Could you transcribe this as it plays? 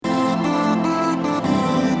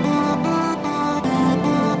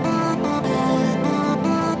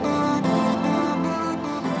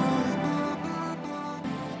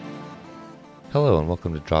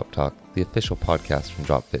welcome to Drop Talk, the official podcast from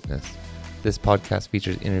Drop Fitness. This podcast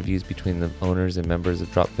features interviews between the owners and members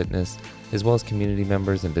of Drop Fitness, as well as community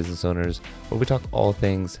members and business owners, where we talk all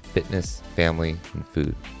things fitness, family, and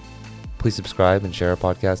food. Please subscribe and share our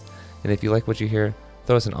podcast, and if you like what you hear,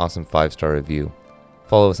 throw us an awesome 5-star review.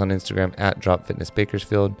 Follow us on Instagram at Drop Fitness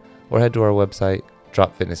Bakersfield, or head to our website,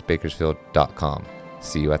 dropfitnessbakersfield.com.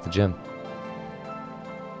 See you at the gym.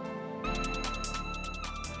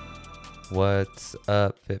 What's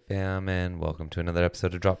up, Fit Fam, and welcome to another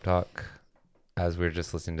episode of Drop Talk. As we were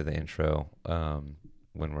just listening to the intro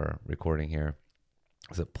when we're recording here,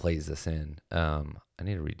 as it plays us in, I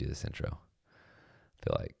need to redo this intro. I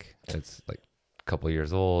feel like it's like a couple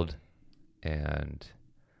years old, and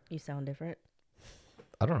you sound different.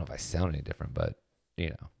 I don't know if I sound any different, but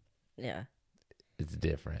Yeah, it's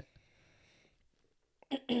different.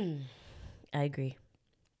 I agree.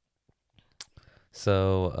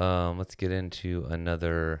 So let's get into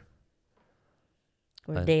another.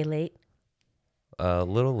 We're a day late. A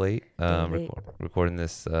little late. Late. Recording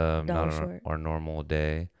this not on short. our normal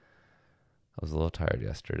day. I was a little tired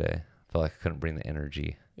yesterday. Felt like I couldn't bring the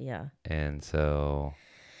energy. Yeah. And so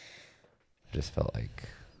I just felt like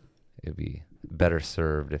it'd be better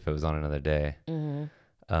served if it was on another day. Mm-hmm.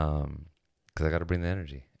 Because I got to bring the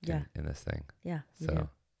energy Yeah. in this thing. Yeah. So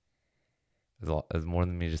it's more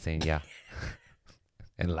than me just saying yeah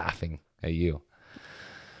and laughing at you.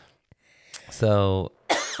 So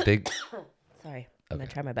big. Sorry. I'm going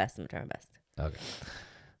to try my best. Okay.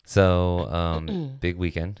 So big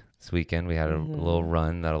weekend. This weekend we had a little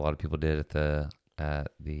run that a lot of people did at the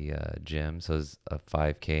gym. So it was a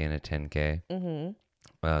 5K and a 10K.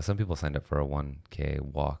 Mm-hmm. Some people signed up for a 1K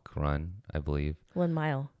walk run, I believe. 1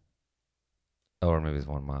 mile. Oh, or maybe it's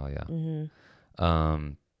 1 mile, yeah. Mm-hmm.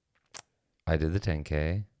 I did the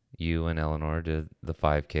 10K. You and Eleanor did the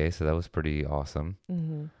 5K, so that was pretty awesome.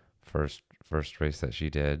 Mm-hmm. First race that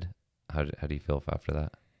she did. How do you feel after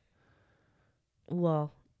that?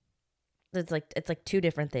 Well, it's like two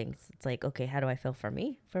different things. It's like, okay, how do I feel for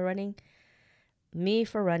me for running? Me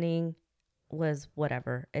for running was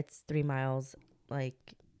whatever. It's 3 miles. Like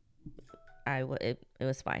it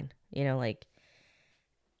was fine.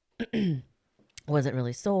 Wasn't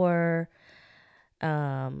really sore.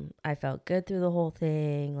 I felt good through the whole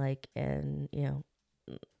thing, and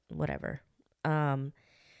whatever.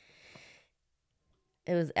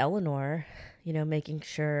 It was Eleanor, making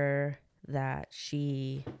sure that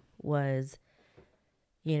she was,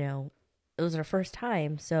 it was her first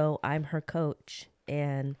time, so I'm her coach,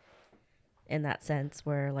 and in that sense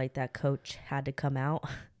where that coach had to come out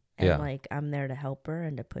and I'm there to help her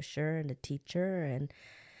and to push her and to teach her, and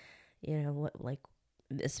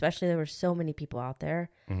especially there were so many people out there,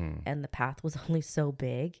 and the path was only so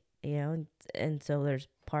big, and so there's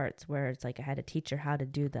parts where it's I had to teach her how to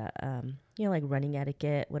do the running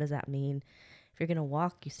etiquette. What does that mean? If you're gonna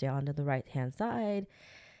walk, you stay onto the right hand side,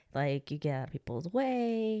 you get out of people's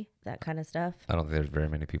way, that kind of stuff. I don't think there's very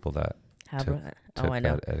many people that took I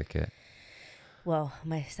know that etiquette. Well,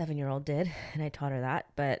 my 7-year-old did, and I taught her that.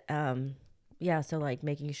 But so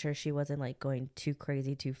making sure she wasn't going too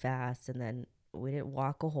crazy too fast, and then we didn't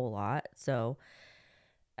walk a whole lot. So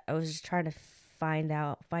I was just trying to find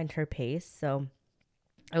her pace. So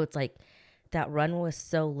it's that run was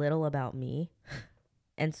so little about me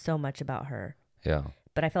and so much about her. Yeah.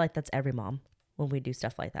 But I feel like that's every mom when we do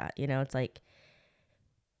stuff like that. It's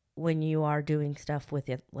when you are doing stuff with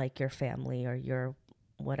your family or your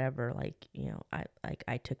whatever,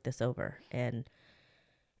 I took this over, and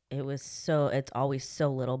it's always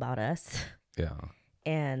so little about us. Yeah.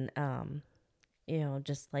 And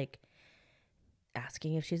just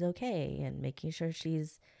asking if she's okay and making sure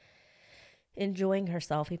she's enjoying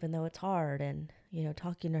herself even though it's hard, and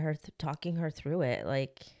talking her through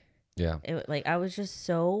it. Yeah. I was just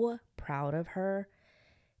so proud of her,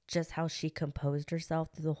 just how she composed herself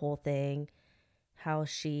through the whole thing, how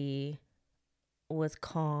she was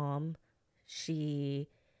calm. She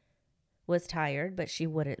was tired, but she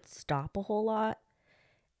wouldn't stop a whole lot.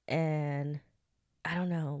 And I don't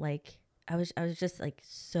know, I was just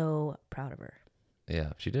so proud of her.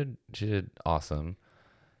 Yeah, she did awesome.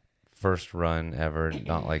 First run ever,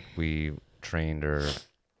 not like we trained or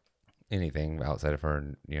anything outside of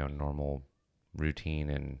her, normal routine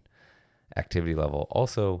and activity level.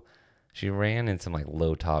 Also, she ran in some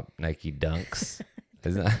low top Nike Dunks.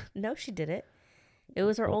 Isn't that? No, she did it. It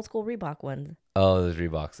was her old school Reebok ones. Oh, those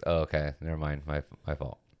Reeboks. Oh, okay. Never mind. My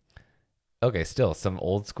fault. Okay, still some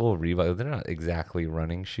old school Reebok. They're not exactly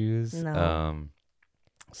running shoes. No.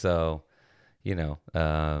 So,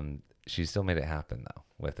 she still made it happen though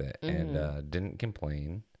with it, and didn't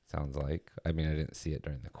complain. sounds like. I mean, I didn't see it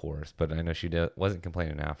during the course, but I know she wasn't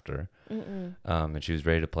complaining after. And she was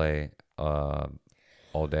ready to play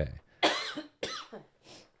all day.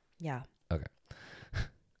 Yeah. Okay.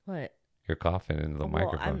 What? You're coughing into the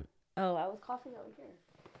microphone. I was coughing over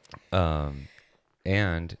here.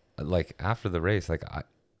 And like after the race, like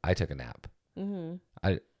I took a nap.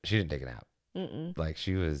 She didn't take a nap. Like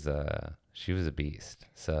she was a beast.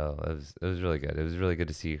 So it was really good. It was really good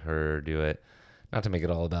to see her do it. Not to make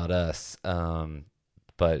it all about us,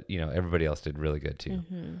 but you know, everybody else did really good too.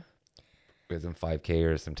 We had some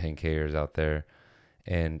 5Kers, some 10Kers out there,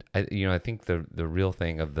 and I think the real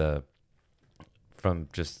thing from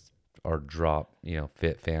just our drop,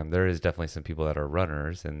 fit fam, there is definitely some people that are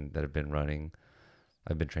runners and that have been running.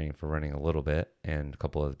 I've been training for running a little bit, and a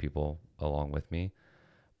couple other people along with me.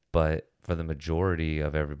 But for the majority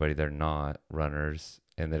of everybody, they're not runners,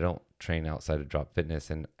 and they don't train outside of Drop Fitness.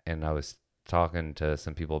 And I was talking to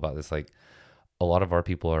some people about this. Like, a lot of our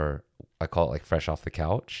people are, I call it like fresh off the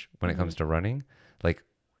couch when it comes to running. Like,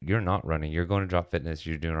 you're not running. You're going to Drop Fitness.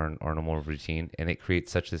 You're doing our normal routine, and it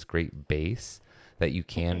creates such this great base that you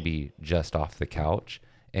can be just off the couch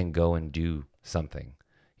and go and do something.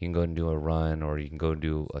 You can go and do a run, or you can go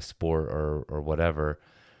do a sport or whatever,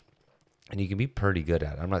 and you can be pretty good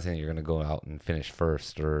at it. I'm not saying you're going to go out and finish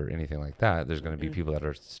first or anything like that. There's going to be people that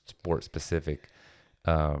are sport specific,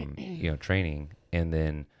 training, and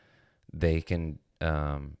then they can,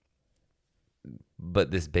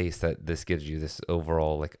 but this base that this gives you, this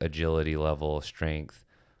overall like agility level, strength,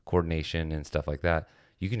 coordination, and stuff like that,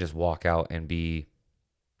 you can just walk out and be,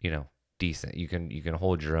 decent. You can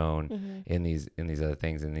hold your own in these other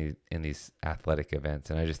things, in these athletic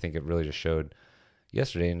events. And I just think it really just showed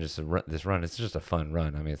yesterday, and just this run. It's just a fun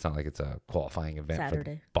run. I mean, it's not like it's a qualifying event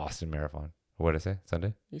Saturday. for Boston Marathon. What did I say?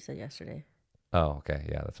 Sunday? You said yesterday. Oh, okay.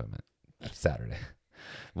 Yeah, that's what I meant. Saturday.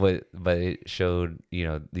 But it showed,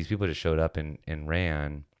 these people just showed up and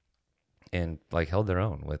ran and like held their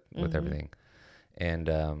own with everything. And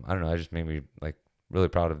I don't know, I just made me like really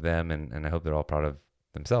proud of them, and I hope they're all proud of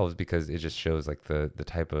themselves, because it just shows like the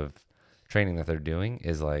type of training that they're doing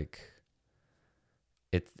is like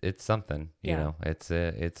it's something, it's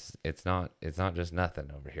not just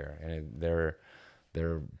nothing over here. And they're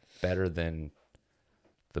better than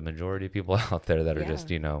the majority of people out there that are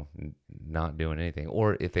just, not doing anything.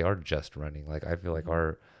 Or if they are just running, like I feel like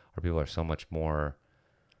our people are so much more,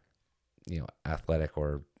 athletic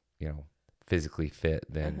or, physically fit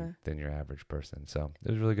than your average person. So it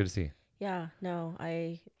was really good to see. Yeah, no,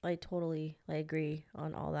 I totally agree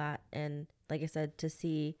on all that. And like I said, to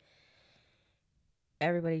see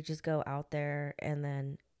everybody just go out there and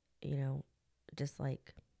then, just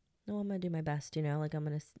like, no, I'm going to do my best, like I'm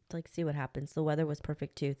going to like see what happens. The weather was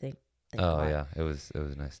perfect too. Thank God. Yeah, it was a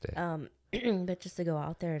nice day. But just to go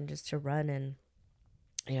out there and just to run, and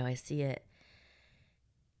I see it.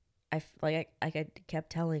 I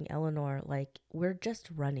kept telling Eleanor, like, we're just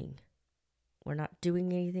running. We're not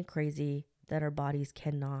doing anything crazy that our bodies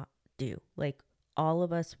cannot do. Like, all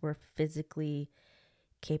of us were physically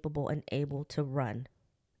capable and able to run,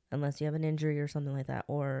 unless you have an injury or something like that,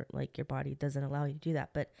 or like your body doesn't allow you to do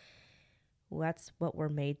that. But that's what we're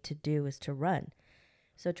made to do, is to run.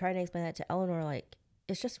 So trying to explain that to Eleanor, like,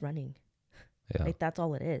 it's just running. Yeah. Like, that's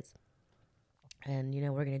all it is. And,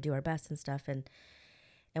 we're going to do our best and stuff. And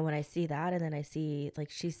when I see that, and then I see, like,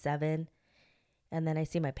 she's 7, and then I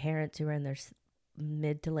see my parents who are in their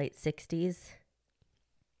mid to late 60s,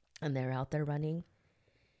 and they're out there running.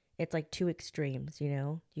 It's like two extremes,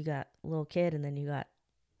 You got a little kid, and then you got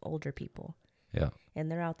older people. Yeah. And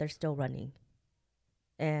they're out there still running.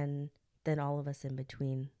 And then all of us in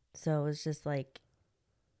between. So it's just like,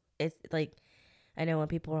 it's like, I know when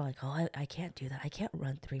people are like, oh, I can't do that. I can't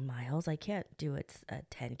run 3 miles. I can't do a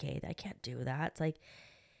 10K. I can't do that. It's like,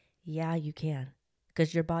 yeah, you can,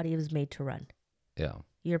 because your body was made to run. Yeah.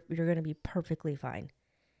 You're going to be perfectly fine.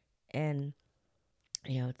 And,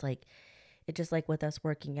 it's like, it's just like with us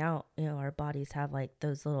working out, our bodies have like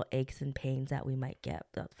those little aches and pains that we might get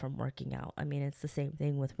from working out. I mean, it's the same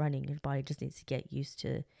thing with running. Your body just needs to get used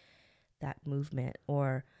to that movement,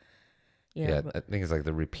 or, I think it's like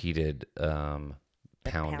the repeated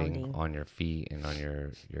pounding on your feet and on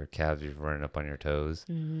your calves. You're running up on your toes.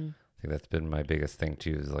 Mm-hmm. I think that's been my biggest thing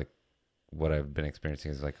too, is like what I've been experiencing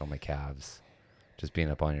is like on my calves, just being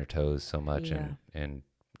up on your toes so much and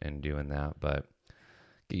doing that. But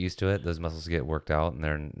get used to it. Those muscles get worked out and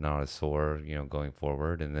they're not as sore, going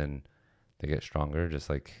forward, and then they get stronger, just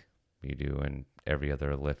like you do in every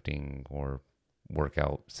other lifting or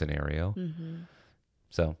workout scenario. Mm-hmm.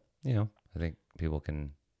 So, I think people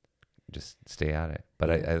can just stay at it. But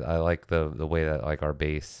Yeah. I like the way that like our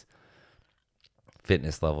base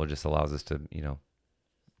fitness level just allows us to,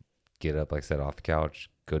 get up, like I said, off the couch,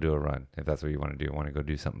 go do a run. If that's what you want to do, want to go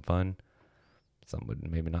do something fun. Some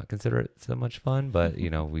would maybe not consider it so much fun, but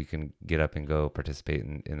we can get up and go participate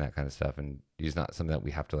in that kind of stuff. And it's not something that we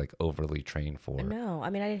have to like overly train for. No, I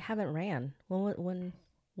mean, I haven't ran.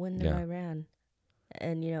 When did I ran?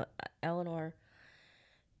 And Eleanor,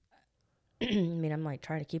 I mean, I'm like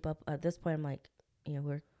trying to keep up at this point. I'm like,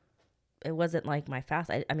 it wasn't like my fast.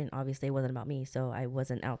 I mean, obviously it wasn't about me. So I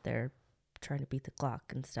wasn't out there trying to beat the clock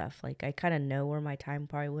and stuff. Like I kind of know where my time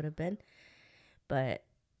probably would have been, but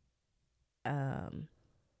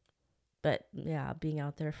yeah, being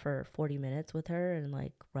out there for 40 minutes with her and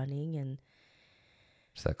like running and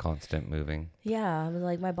just that constant moving. yeah, I was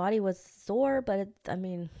like, my body was sore, but I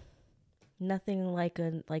mean, nothing like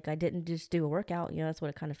I didn't just do a workout. That's what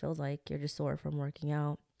it kind of feels like. You're just sore from working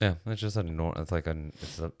out. Yeah, it's just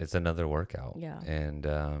it's another workout. Yeah.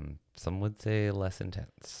 And some would say less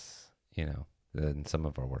intense, than some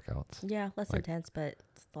of our workouts. Yeah, less intense, but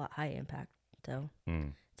it's a lot high impact. So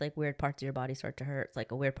it's like weird parts of your body start to hurt. It's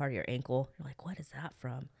like a weird part of your ankle. You're like, what is that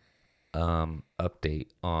from? Update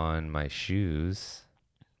on my shoes,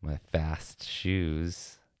 my fast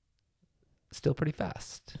shoes, still pretty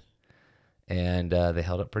fast. And they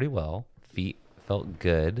held up pretty well. Feet felt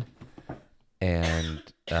good. And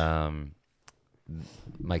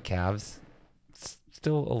my calves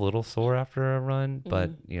still a little sore after a run,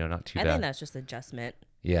 but not too bad. I think that's just adjustment.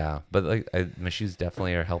 Yeah, but like my shoes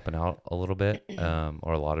definitely are helping out a little bit,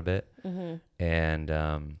 or a lot of it,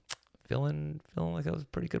 and feeling like that was a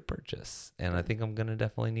pretty good purchase. And I think I'm gonna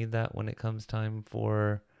definitely need that when it comes time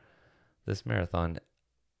for this marathon.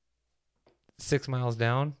 6 miles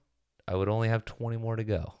down, I would only have 20 more to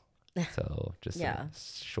go. So just a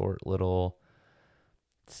short little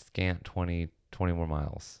scant 20 more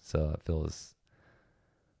miles. So it feels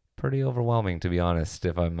pretty overwhelming, to be honest.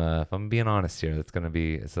 If I'm being honest here,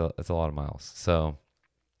 it's a lot of miles. So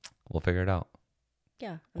we'll figure it out.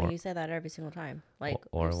 Yeah, I mean, you say that every single time. Like,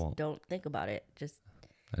 or just I won't. Don't think about it.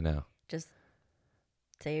 I know. Just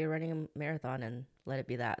say you're running a marathon and let it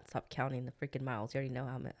be that. Stop counting the freaking miles. You already know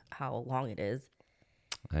how long it is.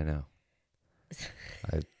 I know.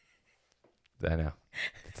 I know.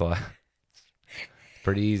 It's a lot.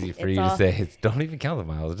 Pretty easy for you to say. Don't even count the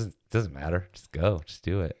miles. It doesn't matter. Just go. Just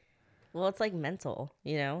do it. Well, it's like mental,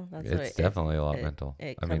 That's it's definitely a lot mental.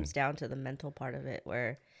 It comes down to the mental part of it,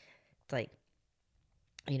 where it's like,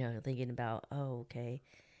 thinking about, oh, okay,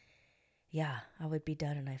 yeah, I would be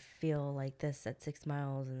done, and I feel like this at 6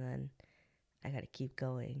 miles, and then I got to keep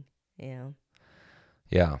going, Yeah.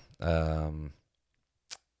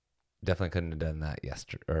 Definitely couldn't have done that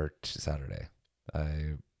yesterday or Saturday.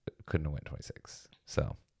 I couldn't have went 26.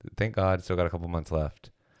 So thank God, still got a couple months left.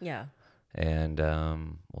 Yeah. And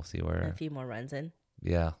we'll see where a few more runs in.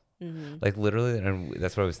 Yeah. Like literally, and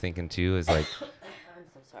that's what I was thinking too, is like I'm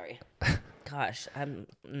so sorry. Gosh, I'm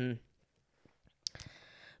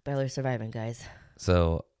barely surviving, guys.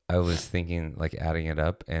 So I was thinking like adding it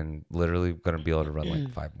up and literally gonna be able to run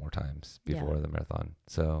like 5 more times before the marathon.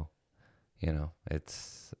 So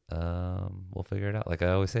it's we'll figure it out. Like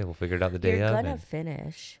I always say, we'll figure it out the day of. You're gonna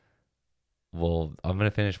finish. Well, I'm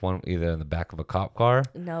going to finish one either in the back of a cop car.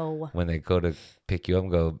 No. When they go to pick you up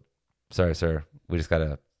and go, sorry, sir, we just got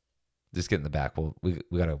to get in the back. Well, we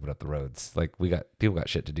got to open up the roads. Like people got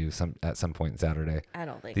shit to do at some point Saturday. I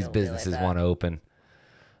don't think these businesses want to open.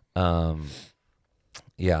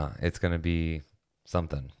 Yeah, it's going to be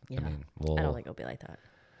something. Yeah. I mean, I don't think it'll be like that.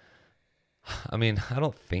 I mean, I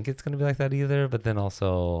don't think it's going to be like that either, but then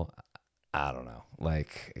also, I don't know.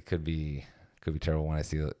 Like it could be terrible when I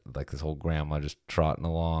see like this whole grandma just trotting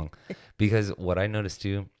along. Because what I noticed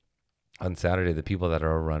too on Saturday, the people that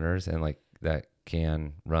are runners and like that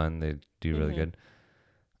can run, they do really good.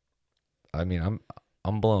 I mean,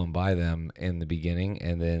 I'm blowing by them in the beginning,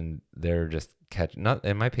 and then they're just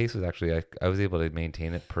and my pace was actually, I was able to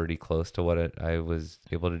maintain it pretty close to what I was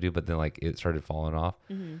able to do, but then like it started falling off.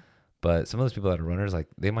 But some of those people that are runners, like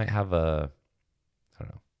they might have I don't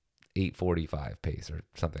know, 8:45 pace or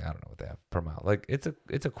something. I don't know what they have per mile. Like it's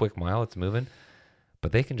a quick mile, it's moving,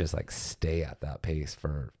 but they can just like stay at that pace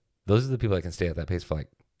those are the people that can stay at that pace for like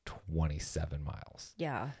 27 miles.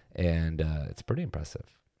 Yeah. And it's pretty impressive.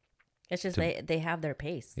 It's just they have their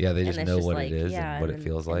pace. Yeah, they just know what it is and what it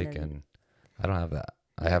feels like. And I don't have that.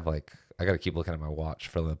 I have like, I got to keep looking at my watch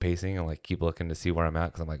for the pacing and like keep looking to see where I'm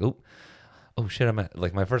at. Cause I'm like, oh shit, I'm at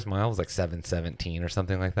like my first mile was like 7:17 or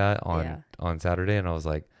something like that on Saturday. And I was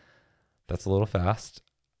like, that's a little fast.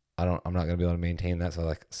 I'm not going to be able to maintain that. So I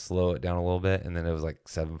like slow it down a little bit. And then it was like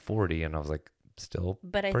 740 and I was like still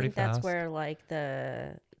But I pretty think that's fast. where like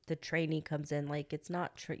the training comes in. Like it's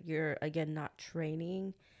not you're again not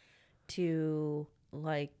training to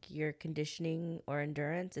like your conditioning or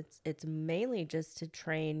endurance. It's mainly just to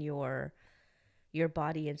train your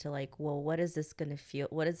body into like, well, what is this gonna feel?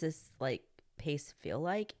 What does this like pace feel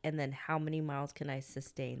like? And then how many miles can I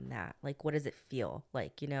sustain that? Like, what does it feel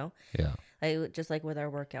like? You know, Yeah. like just like with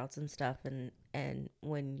our workouts and stuff. And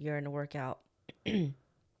when you're in a workout, and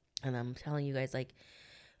I'm telling you guys like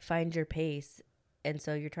find your pace, and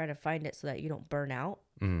so you're trying to find it so that you don't burn out.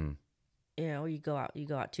 Mm. You know, you go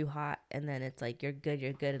out too hot, and then it's like you're good,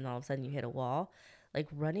 and all of a sudden you hit a wall. Like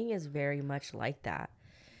running is very much like that.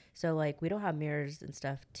 So like we don't have mirrors and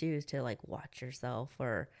stuff too to like watch yourself,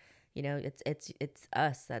 or you know, it's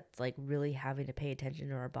us that's like really having to pay attention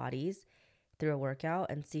to our bodies through a workout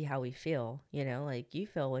and see how we feel. You know, like you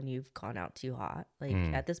feel when you've gone out too hot. Like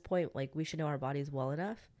Mm. at this point, like we should know our bodies well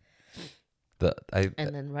enough. I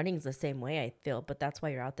And then running's the same way, I feel, but that's why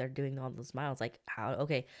you're out there doing all those miles. Like how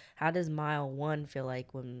does mile 1 feel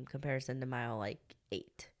like when comparison to mile like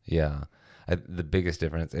 8? Yeah. The biggest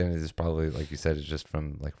difference, and it is probably, like you said, is just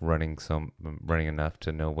from like running enough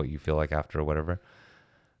to know what you feel like after or whatever.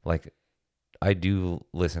 Like I do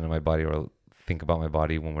listen to my body or think about my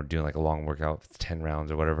body when we're doing like a long workout. If it's 10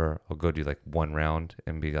 rounds or whatever, I'll go do like 1 round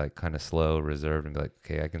and be like kind of slow, reserved, and be like,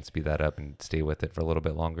 okay, I can speed that up and stay with it for a little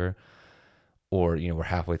bit longer. Or, we're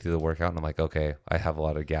halfway through the workout and I'm like, okay, I have a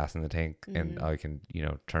lot of gas in the tank and I can,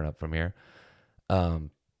 turn up from here.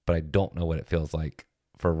 But I don't know what it feels like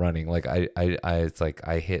for running. Like it's like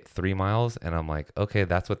I hit 3 miles and I'm like, okay,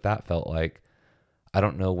 that's what that felt like. I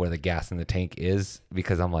don't know where the gas in the tank is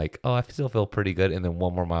because I'm like, oh, I still feel pretty good. And then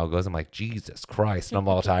 1 more mile goes, I'm like, Jesus Christ. And I'm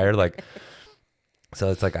all tired. Like, so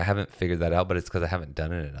it's like, I haven't figured that out, but it's because I haven't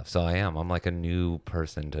done it enough. So I'm like a new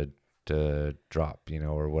person to drop,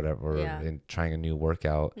 or whatever, Yeah. and trying a new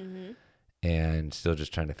workout Mm-hmm. and still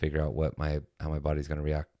just trying to figure out how my body's going to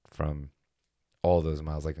react from all those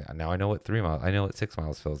miles. Like now I know what 3 miles, I know what 6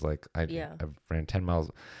 miles feels like. I ran 10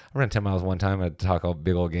 miles. I ran 10 miles one time at talk a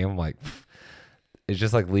big old game. I'm like, it's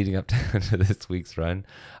just like leading up to this week's run.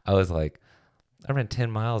 I was like, I ran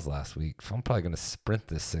 10 miles last week. I'm probably going to sprint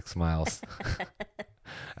this 6 miles.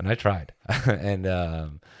 And I tried.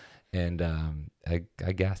 and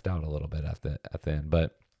I gassed out a little bit at the end,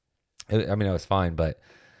 but I was fine, but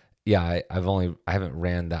yeah, I haven't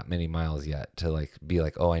ran that many miles yet to like be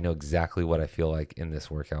like, oh, I know exactly what I feel like in this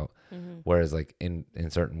workout. Mm-hmm. Whereas like in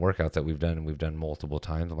certain workouts that we've done multiple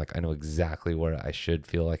times, I'm like, I know exactly where I should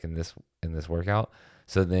feel like in this workout.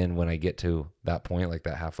 So then when I get to that point, like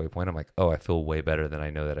that halfway point, I'm like, oh, I feel way better than I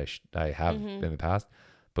know that I have Mm-hmm. in the past.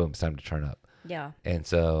 Boom, it's time to turn up. Yeah. And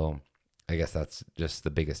so I guess that's just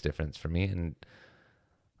the biggest difference for me. And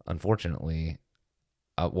unfortunately,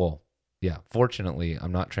 fortunately,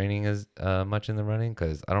 I'm not training as much in the running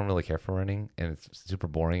because I don't really care for running and it's super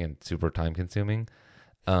boring and super time consuming.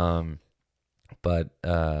 But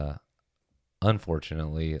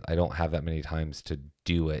unfortunately, I don't have that many times to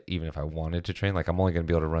do it, even if I wanted to train. Like I'm only going to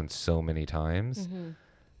be able to run so many times. Mm-hmm.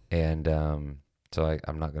 And so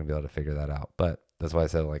I'm not going to be able to figure that out. But that's why I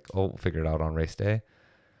said like, oh, we'll figure it out on race day.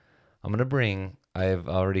 I've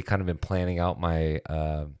already kind of been planning out my,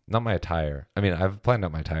 not my attire. I mean, I've planned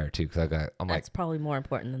out my attire too. Cause That's probably more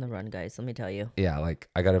important than the run, guys. Let me tell you. yeah, like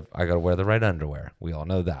I gotta wear the right underwear. We all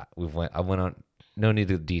know that. I went on, no need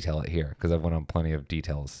to detail it here. Cause I've went on plenty of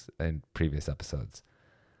details in previous episodes.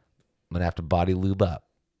 I'm going to have to body lube up.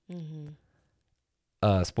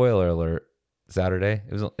 Mm-hmm. Spoiler alert, Saturday,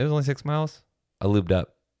 it was only 6 miles. I lubed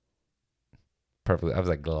up perfectly. I was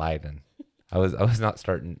like gliding. I was not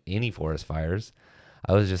starting any forest fires.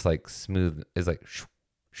 I was just like smooth. It's like shoo,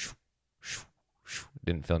 shoo, shoo, shoo.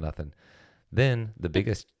 Didn't feel nothing. Then the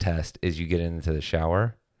biggest test is you get into the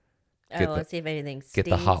shower. Let's see if anything stings. Get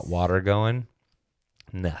the hot water going.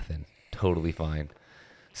 Nothing. Totally fine.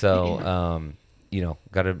 So,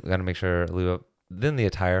 gotta make sure I lube up. Then the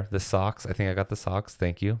attire, the socks. I think I got the socks.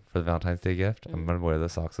 Thank you for the Valentine's Day gift. I'm gonna wear the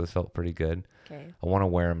socks. Those felt pretty good. Okay. I want to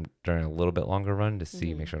wear them during a little bit longer run to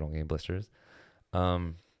see, make sure I don't get any blisters.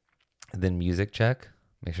 Then music check.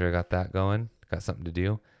 Make sure I got that going. Got something to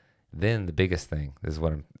do. Then the biggest thing. This is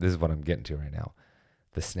what I'm getting to right now.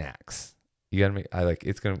 The snacks. You gotta make.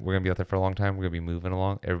 We're gonna be out there for a long time. We're gonna be moving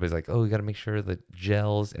along. Everybody's like, oh, you gotta make sure the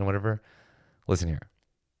gels and whatever. Listen here,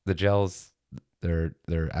 the gels, they're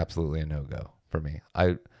absolutely a no-go for me.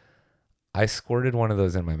 I squirted one of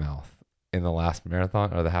those in my mouth in the last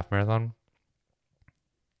marathon or the half marathon.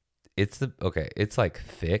 It's like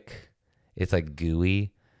thick. It's like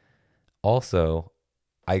gooey. Also,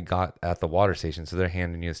 I got at the water station. So they're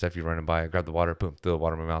handing you the stuff, you're running by. I grabbed the water, boom, throw the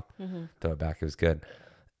water in my mouth, throw it back. It was good.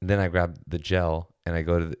 And then I grabbed the gel and I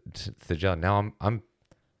go to the gel. Now I'm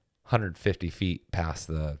 150 feet past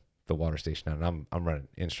the water station and I'm running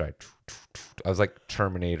in stride. I was like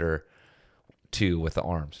Terminator 2 with the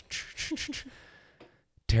arms.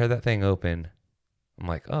 Tear that thing open. I'm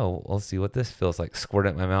like, oh, let's see what this feels like. Squirt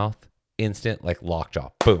it in my mouth. Instant like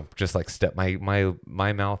lockjaw. Boom. Just like step.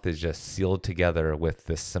 My mouth is just sealed together with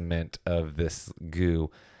the cement of this goo,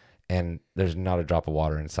 and there's not a drop of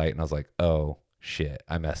water in sight. And I was like, oh shit,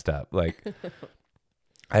 I messed up. Like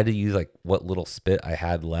I had to use like what little spit I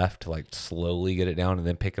had left to like slowly get it down and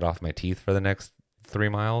then pick it off my teeth for the next 3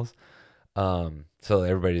 miles. So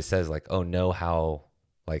everybody just says like, oh, know how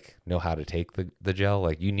to take the gel.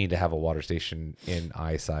 Like you need to have a water station in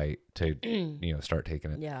eyesight to, start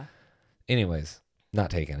taking it. Yeah. Anyways, not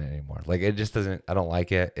taking it anymore. Like it just doesn't, I don't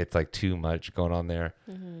like it. It's like too much going on there.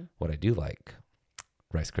 What I do like,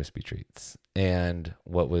 Rice Krispie treats. And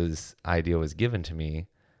what was idea was given to me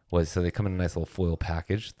was, so they come in a nice little foil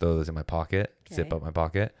package, throw those in my pocket, zip up my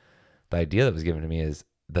pocket. The idea that was given to me is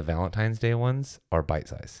the Valentine's Day ones are bite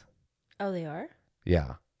size. Oh, they are?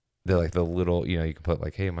 Yeah. They're like the little, you can put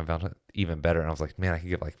like, hey, my Valentine, even better. And I was like, man, I could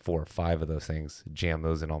get like 4 or 5 of those things, jam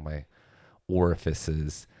those in all my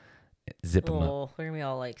orifices, zip them up. Oh, they're going to be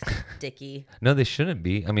all like sticky. No, they shouldn't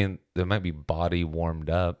be. I mean, they might be body warmed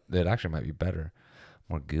up. It actually might be better.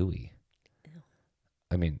 More gooey. Ew.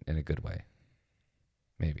 I mean, in a good way.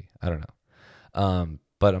 Maybe. I don't know.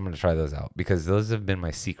 But I'm going to try those out because those have been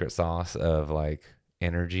my secret sauce of like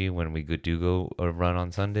energy when we do go a run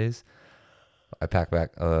on Sundays. I pack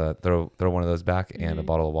back, throw one of those back and a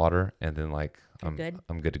bottle of water, and then like I'm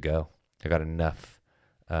good to go. I got enough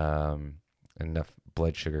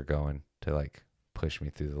blood sugar going to like push me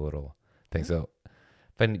through the little thing. So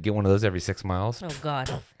if I can get one of those every 6 miles, oh God,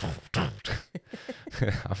 I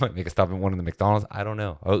might make a stop at one of the McDonald's. I don't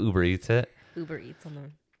know. Oh, Uber Eats it. Uber Eats on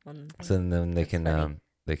the so then they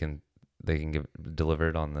can get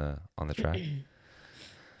delivered on the track.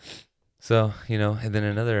 So and then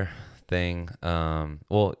another thing. We're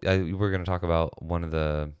going to talk about one of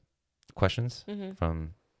the questions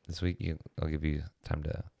from this week. I'll give you time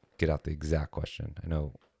to get out the exact question. I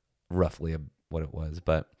know roughly what it was,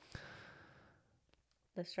 but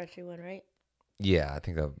the stretchy one, right? Yeah, I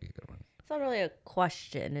think that would be a good one. It's not really a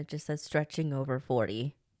question. It just says stretching over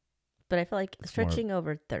 40, but I feel like it's stretching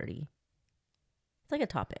over 30. It's like a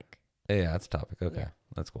topic. Yeah, it's a topic. Okay, yeah.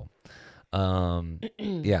 That's cool.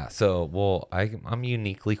 Yeah. So, I'm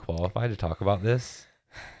uniquely qualified to talk about this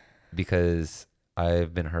because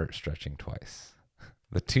I've been hurt stretching twice.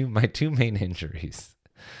 My two main injuries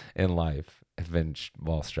in life have been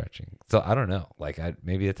while stretching. So I don't know. Like,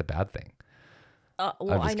 maybe it's a bad thing.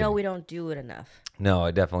 I know we don't do it enough. No,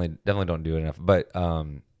 I definitely don't do it enough. But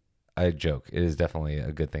I joke. It is definitely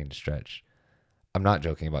a good thing to stretch. I'm not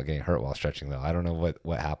joking about getting hurt while stretching though. I don't know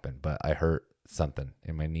what happened, but I hurt something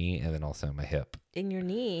in my knee and then also in my hip. In your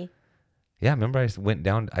knee? Yeah, remember I went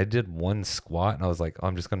down, I did one squat and I was like, oh,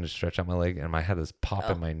 I'm just going to stretch out my leg, and I had this pop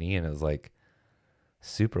in my knee and it was like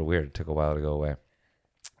super weird. It took a while to go away.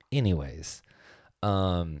 Anyways,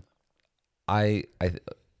 this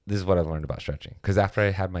is what I've learned about stretching, because after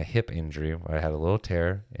I had my hip injury where I had a little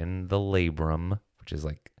tear in the labrum, which is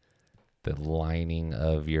like the lining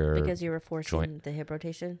of your because you were forcing joint. The hip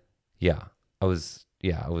rotation. Yeah, I was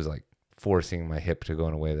like forcing my hip to go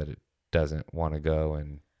in a way that it doesn't want to go,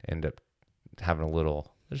 and end up having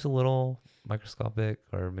there's a little microscopic,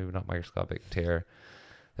 or maybe not microscopic, tear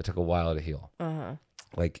that took a while to heal.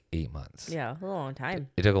 Like 8 months. Yeah, a long time.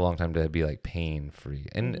 It took a long time to be like pain free,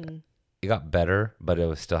 and it got better, but it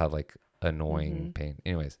was still had like annoying pain.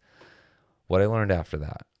 Anyways, what I learned after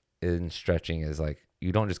that in stretching is like,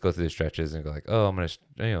 you don't just go through the stretches and go like, oh, I'm going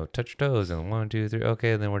to, touch your toes and 1, 2, 3.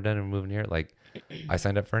 Okay. And then we're done and moving here. Like, I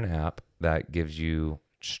signed up for an app that gives you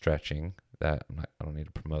stretching that I don't need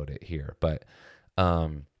to promote it here, but,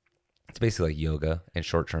 it's basically like yoga and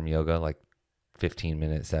short-term yoga, like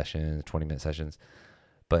 15-minute sessions, 20-minute sessions,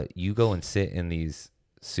 but you go and sit in these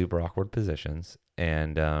super awkward positions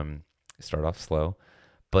and, start off slow,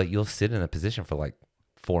 but you'll sit in a position for like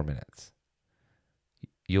 4 minutes.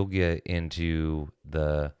 You'll get into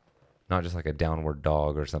not just like a downward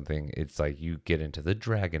dog or something. It's like you get into the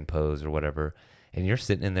dragon pose or whatever, and you're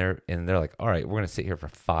sitting in there and they're like, all right, we're going to sit here for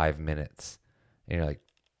 5 minutes. And you're like,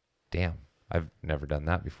 damn, I've never done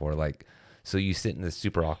that before. Like, so you sit in this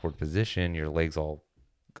super awkward position, your legs all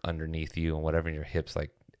underneath you and whatever, and your hips,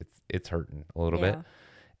 like it's hurting a little bit.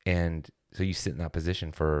 And so you sit in that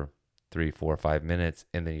position for 3, 4, 5 minutes,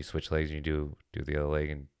 and then you switch legs and you do the other leg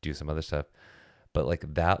and do some other stuff. But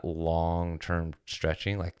like that long-term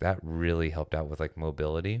stretching, like that really helped out with like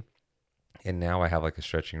mobility. And now I have like a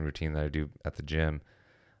stretching routine that I do at the gym,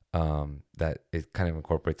 that it kind of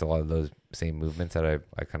incorporates a lot of those same movements that I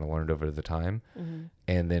kind of learned over the time. Mm-hmm.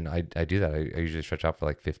 And then I do that. I usually stretch out for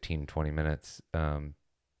like 15, 20 minutes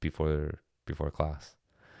before class.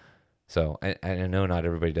 So and I know not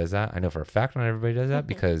everybody does that. I know for a fact not everybody does that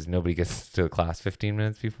because nobody gets to class 15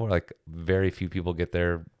 minutes before. Like very few people get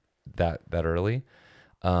there that early.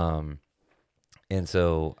 And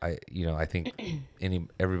so I think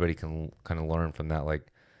everybody can kind of learn from that. Like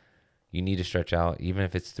you need to stretch out, even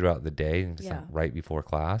if it's throughout the day and it's not right before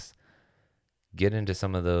class. Get into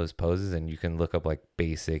some of those poses, and you can look up like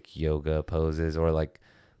basic yoga poses, or like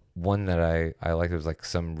one that I like. It was like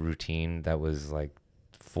some routine that was like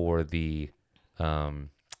for the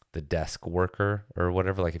desk worker or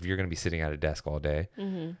whatever. Like if you're going to be sitting at a desk all day,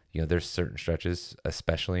 there's certain stretches,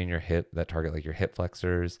 especially in your hip, that target like your hip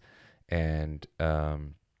flexors and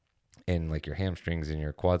like your hamstrings and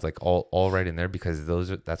your quads, like all right in there, because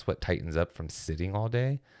that's what tightens up from sitting all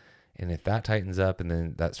day. And if that tightens up, and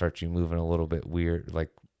then that starts you moving a little bit weird, like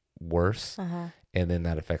worse, and then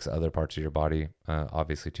that affects other parts of your body.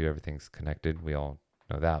 Obviously too, everything's connected. We all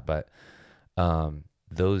know that, but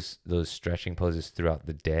those stretching poses throughout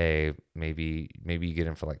the day, maybe you get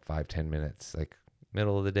in for like 5-10 minutes, like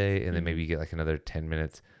middle of the day, and then maybe you get like another 10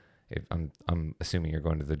 minutes. If I'm assuming you're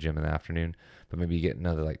going to the gym in the afternoon, but maybe you get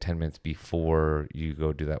another like 10 minutes before you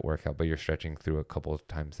go do that workout, but you're stretching through a couple of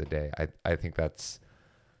times a day. I think that's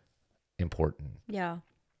important. Yeah.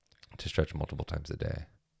 To stretch multiple times a day,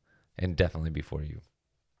 and definitely before you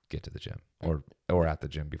get to the gym, or at the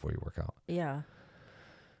gym before you work out. Yeah.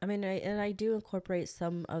 I mean, I do incorporate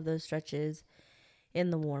some of those stretches in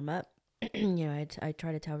the warm up. I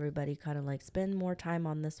try to tell everybody kind of like spend more time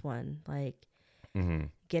on this one, like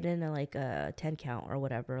get in like a 10 count or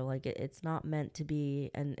whatever. Like it's not meant to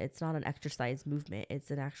be, and it's not an exercise movement.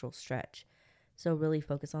 It's an actual stretch. So really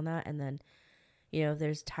focus on that. And then, if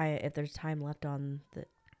there's time left on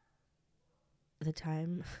the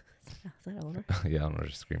time, is that owner? Yeah, I'm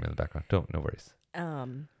just screaming in the background. No worries.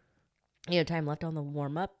 Time left on the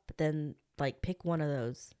warm up, then like pick one of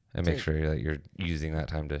those. And make sure that you're using that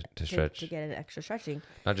time to stretch. To get an extra stretching.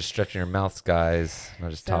 Not just stretching your mouths, guys.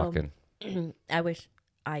 Not just talking. I wish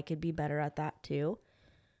I could be better at that too.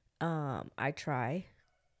 I try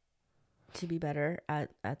to be better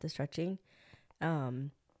at the stretching.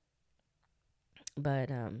 But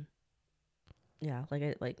yeah,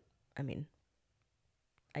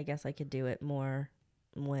 I guess I could do it more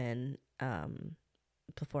when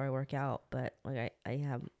before I work out, but like I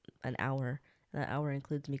have an hour. That hour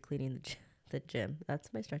includes me cleaning the gym.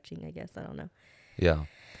 That's my stretching, I guess. I don't know. Yeah.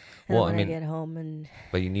 And well, I get home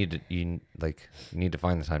but you need to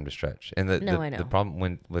find the time to stretch. And I know. The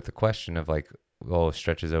problem with the question of like, oh,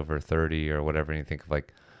 stretches over 30 or whatever, and you think of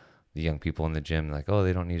like the young people in the gym, like, oh,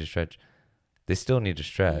 they don't need to stretch. They still need to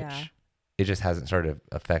stretch. Yeah. It just hasn't started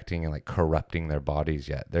affecting and like corrupting their bodies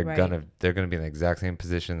yet. They're gonna be in the exact same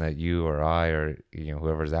position that you or I or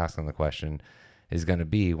whoever's asking the question is gonna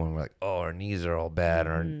be when we're like, oh, our knees are all bad,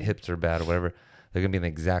 or our hips are bad, or whatever. They're gonna be in the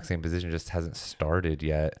exact same position, just hasn't started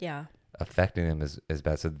yet. Yeah, affecting them as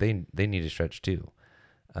bad. So they need to stretch too.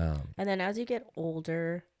 And then as you get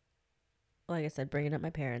older, like I said, bringing up my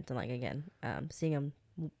parents and like again, seeing them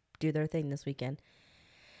do their thing this weekend.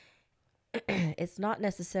 It's not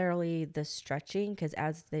necessarily the stretching, because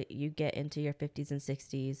as you get into your 50s and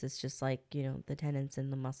 60s, it's just like, the tendons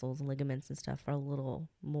and the muscles and ligaments and stuff are a little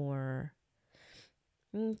more,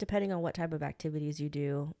 depending on what type of activities you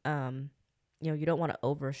do. You don't want to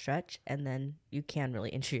overstretch, and then you can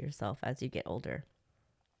really injure yourself as you get older.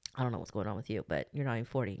 I don't know what's going on with you, but you're not even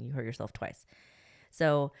 40 and you hurt yourself twice.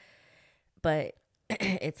 So, but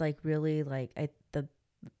it's like really like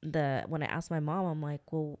when I asked my mom, I'm like,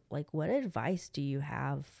 well, like, what advice do you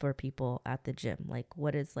have for people at the gym? Like,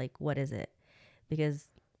 what is it? Because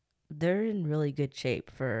they're in really good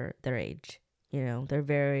shape for their age. They're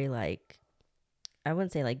very like, I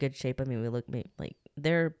wouldn't say like good shape. I mean, we look like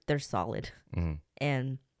they're solid. Mm-hmm.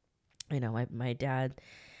 And, my dad,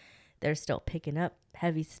 they're still picking up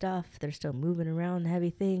heavy stuff. They're still moving around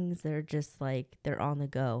heavy things. They're just like, they're on the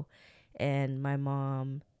go. And my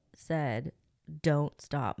mom said, don't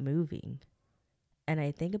stop moving. And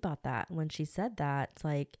I think about that when she said that, it's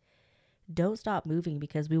like, don't stop moving,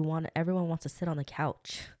 because everyone wants to sit on the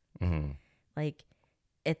couch. Mm-hmm. Like,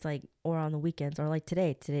 it's like, or on the weekends, or like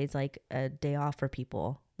today's like a day off for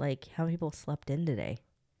people. Like, how many people slept in today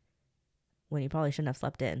when you probably shouldn't have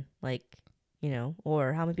slept in? Like,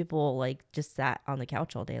 or how many people like just sat on the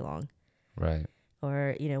couch all day long? Right.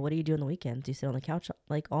 Or, what do you do on the weekends? Do you sit on the couch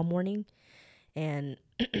like all morning? And,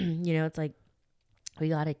 it's like we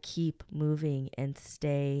got to keep moving and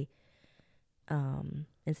stay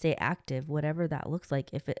active, whatever that looks like.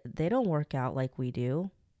 If they don't work out like we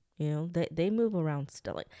do, they move around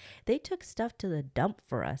still. Like they took stuff to the dump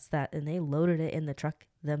for us and they loaded it in the truck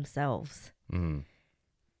themselves. Mm.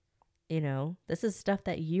 This is stuff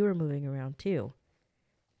that you were moving around too.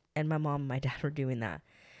 And my mom and my dad were doing that.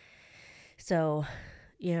 So,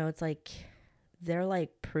 it's like they're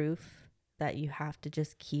like proof that you have to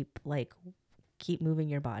just keep moving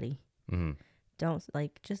your body. Mm-hmm. Don't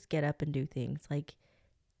just get up and do things. Like,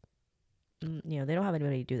 they don't have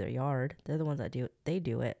anybody to do their yard. They're the ones that do it. They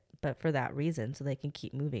do it, but for that reason, so they can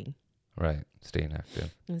keep moving. Right. Staying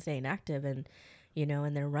active. And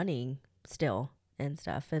and they're running still and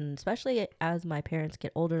stuff. And especially as my parents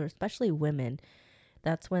get older, especially women,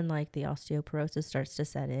 that's when like the osteoporosis starts to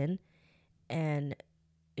set in. And,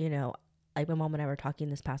 like my mom and I were talking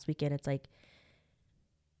this past weekend, it's like,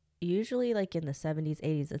 usually like in the 70s,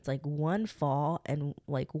 80s, it's like one fall and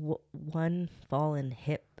like one fall and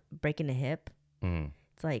breaking a hip. Mm.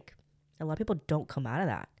 It's like a lot of people don't come out of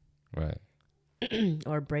that. Right.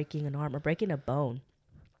 Or breaking an arm or breaking a bone.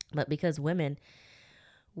 But because women,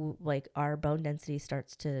 like our bone density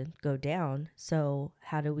starts to go down. So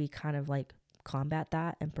how do we kind of like combat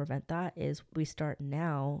that and prevent that is we start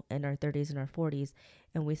now in our 30s and our 40s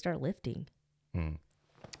and we start lifting. Mm.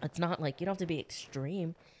 It's not like you don't have to be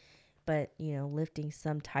extreme, but lifting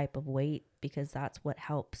some type of weight because that's what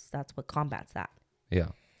helps. That's what combats that. Yeah.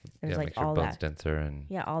 There's like makes your all bones that denser and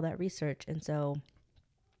all that research. And so,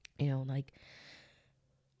 like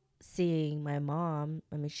seeing my mom,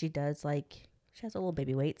 I mean, she has a little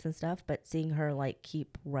baby weights and stuff, but seeing her like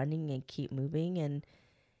keep running and keep moving and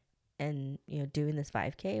doing this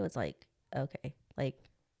 5K was like, okay, like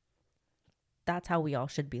that's how we all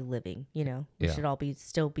should be living, we should all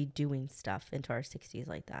still be doing stuff into our 60s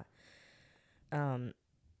like that.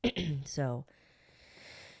 So,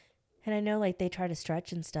 and I know like they try to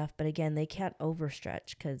stretch and stuff, but again, they can't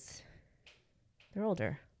overstretch because they're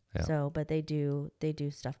older. Yeah. So, but they do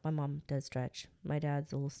stuff. My mom does stretch. My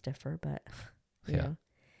dad's a little stiffer, but you know,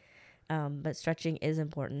 but stretching is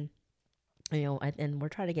important. And we're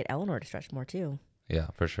trying to get Eleanor to stretch more too. Yeah,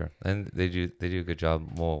 for sure. And they do a good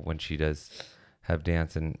job. Well, when she does have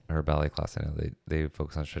dance in her ballet class, I know they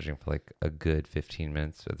focus on stretching for like a good 15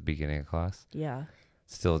 minutes at the beginning of class. Yeah.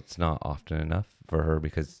 Still, it's not often enough for her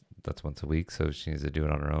because that's once a week, so she needs to do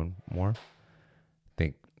it on her own more. I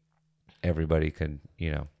think everybody could,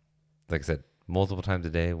 like I said, multiple times a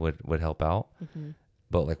day would help out. Mm-hmm.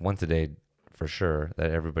 But like once a day, for sure,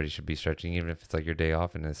 that everybody should be stretching, even if it's like your day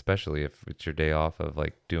off, and especially if it's your day off of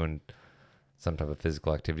like doing some type of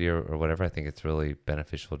physical activity or whatever. I think it's really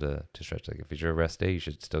beneficial to stretch. Like if it's your rest day, you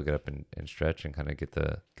should still get up and stretch and kind of get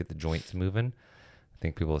the joints moving. I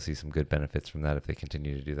think people will see some good benefits from that if they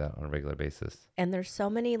continue to do that on a regular basis. And there's so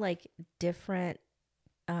many like different,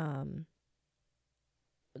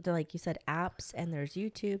 like you said, apps, and there's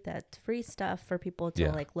YouTube that's free stuff for people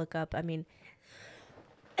to like look up. I mean,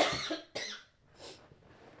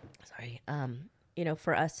 sorry.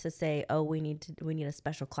 For us to say, oh, we need a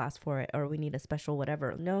special class for it, or we need a special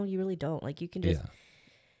whatever. No, you really don't. Like you can just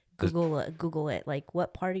Google it. Like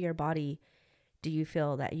what part of your body do you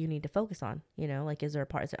feel that you need to focus on? Like is there a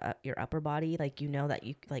part of your upper body? Like, that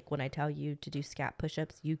you, like when I tell you to do scap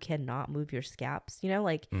push-ups, you cannot move your scaps,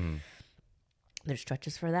 there's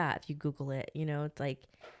stretches for that. If you Google it, it's like,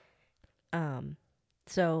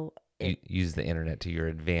 so you use the internet to your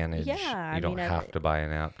advantage. Yeah. You don't have to buy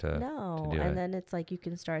an app to do and it. then it's like, you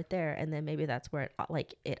can start there. And then maybe that's where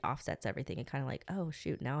it offsets everything and kind of like, oh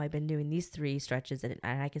shoot, now I've been doing these 3 stretches and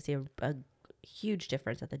I can see a huge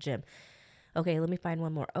difference at the gym. Okay, let me find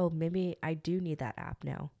one more. Oh, maybe I do need that app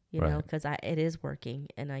now, because it is working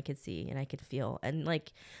and I could see and I could feel. And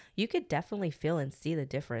like, you could definitely feel and see the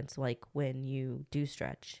difference, like when you do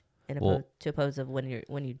stretch and opposed of when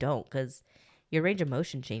you don't, because your range of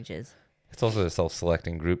motion changes. It's also a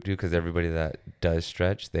self-selecting group too, because everybody that does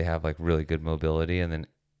stretch, they have like really good mobility, and then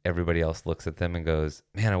everybody else looks at them and goes,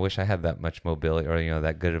 man, I wish I had that much mobility, or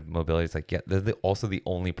that good of mobility. It's like, yeah, they're also the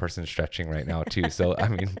only person stretching right now too. So I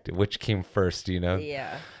mean, which came first,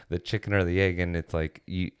 Yeah, the chicken or the egg? And it's like,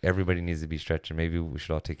 everybody needs to be stretching. Maybe we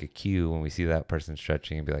should all take a cue when we see that person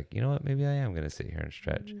stretching and be like, you know what, maybe I am going to sit here and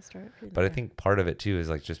stretch. But I think part of it too is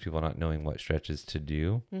like just people not knowing what stretches to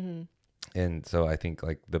do. Mm-hmm. And so I think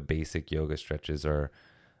like the basic yoga stretches are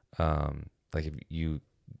like if you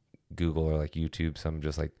Google or like YouTube some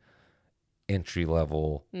just like entry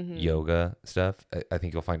level yoga stuff, I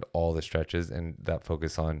think you'll find all the stretches and that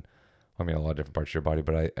focus on I mean, a lot of different parts of your body,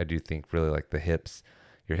 but I do think really like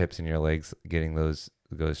your hips and your legs, getting those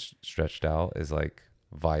stretched out is like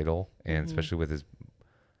vital. And especially with as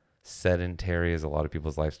sedentary as a lot of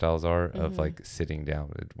people's lifestyles are of like sitting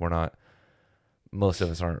down. Most of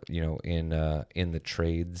us aren't, in the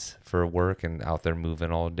trades for work and out there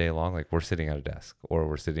moving all day long. Like we're sitting at a desk, or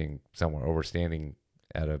we're sitting somewhere, or we're standing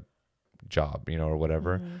at a job, or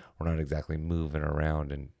whatever. We're not exactly moving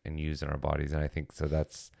around and using our bodies. And I think so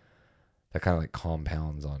that kind of like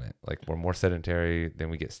compounds on it. Like we're more sedentary, then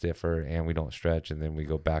we get stiffer and we don't stretch, and then we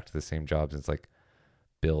go back to the same jobs. And it's like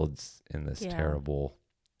builds in this terrible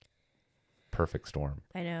perfect storm.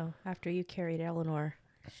 I know. After you carried Eleanor,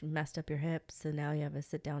 she messed up your hips, and now you have a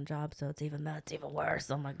sit down job, so it's even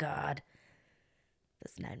worse. Oh my God.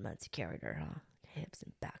 This 9 months you carried her, huh? Hips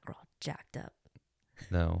and back are all jacked up.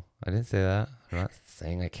 No, I didn't say that. I'm not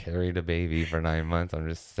saying I carried a baby for 9 months. I'm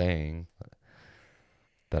just saying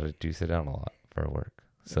that I do sit down a lot for work.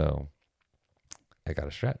 So I got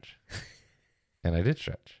to stretch. And I did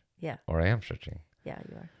stretch. Yeah. Or I am stretching. Yeah,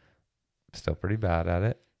 you are. Still pretty bad at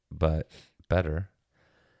it, but better.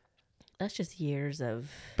 That's just years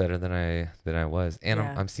of better than I was. And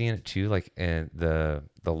I'm seeing it too, like, and the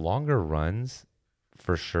longer runs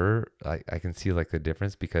for sure, I can see like the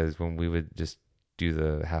difference, because when we would just do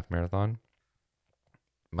the half marathon,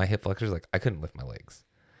 my hip flexors, like I couldn't lift my legs.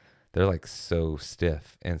 They're like so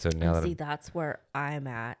stiff. And so now that's where I'm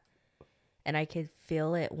at. And I can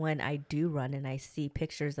feel it when I do run, and I see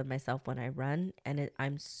pictures of myself when I run, and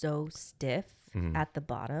I'm so stiff at the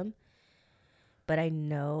bottom. But I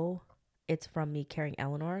know it's from me carrying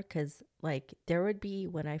Eleanor, because like there would be,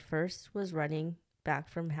 when I first was running back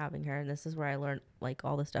from having her, and this is where I learned like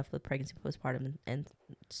all the stuff with pregnancy, postpartum, and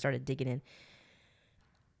started digging in.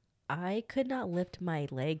 I could not lift my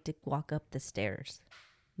leg to walk up the stairs.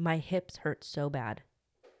 My hips hurt so bad,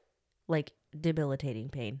 like debilitating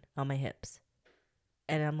pain on my hips.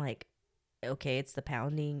 And I'm like, okay, it's the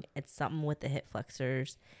pounding. It's something with the hip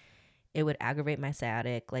flexors. It would aggravate my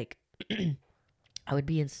sciatic. Like I would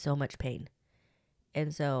be in so much pain.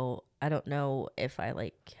 And so I don't know if I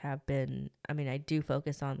like have been, I mean, I do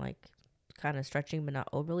focus on like kind of stretching, but not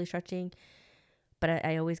overly stretching. But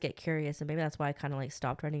I always get curious, and maybe that's why I kind of like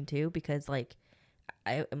stopped running too, because like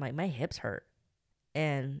my hips hurt.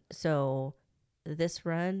 And so this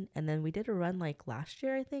run, and then we did a run like last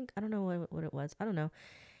year, I think. I don't know what it was. I don't know.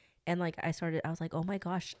 And like I was like, oh my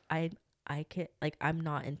gosh, I can't, like I'm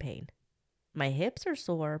not in pain. My hips are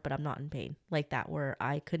sore, but I'm not in pain. Like that, where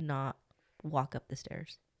I could not walk up the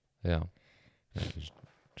stairs. Yeah. Just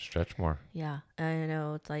stretch more. Yeah. I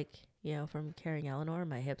know it's like, from carrying Eleanor,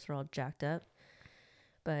 my hips are all jacked up.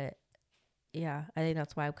 But yeah, I think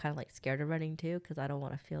that's why I'm kind of like scared of running too, because I don't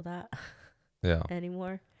want to feel that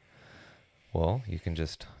anymore. Well, you can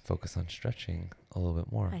just focus on stretching a little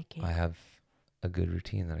bit more. I can. I have a good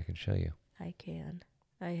routine that I can show you. I can.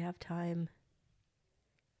 I have time.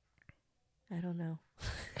 I don't know.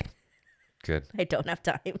 Good. I don't have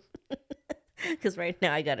time. Because right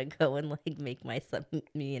now I got to go and like make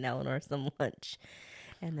me and Eleanor some lunch.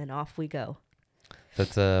 And then off we go.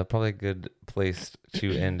 That's probably a good place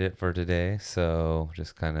to end it for today. So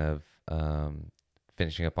just kind of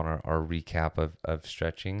finishing up on our recap of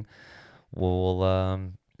stretching. We'll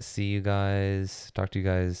talk to you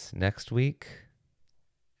guys next week,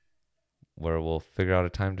 where we'll figure out a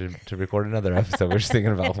time to record another episode. We're just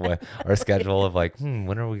thinking about what our schedule of like,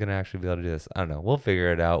 when are we going to actually be able to do this? I don't know. We'll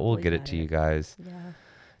figure it out. We'll get it to you guys. Yeah.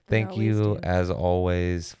 Thank you, as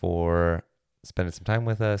always, for spending some time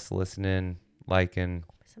with us, listening, liking,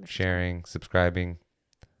 sharing, subscribing,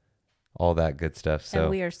 all that good stuff. So, and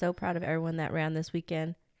we are so proud of everyone that ran this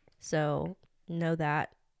weekend. So know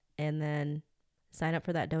that, and then sign up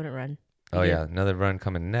for that donut run. Another run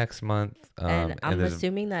coming next month. And I'm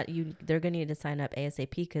assuming that they're gonna need to sign up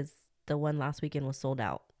ASAP, because the one last weekend was sold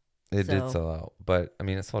out. It did sell out, but I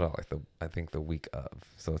mean, it sold out like I think the week of.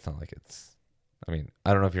 So it's not like it's. I mean,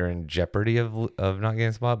 I don't know if you're in jeopardy of not getting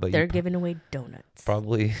a spot, but they're giving away donuts.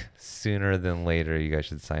 Probably sooner than later, you guys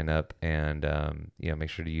should sign up, and make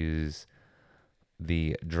sure to use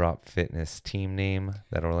the Drop Fitness team name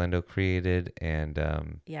that Orlando created. And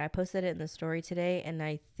I posted it in the story today, and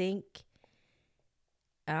I think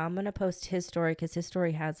I'm gonna post his story, because his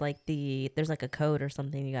story has like there's like a code or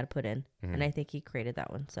something you got to put in, and I think he created that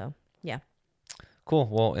one. So yeah. Cool.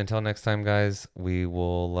 Well, until next time, guys, we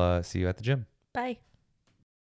will see you at the gym. Bye.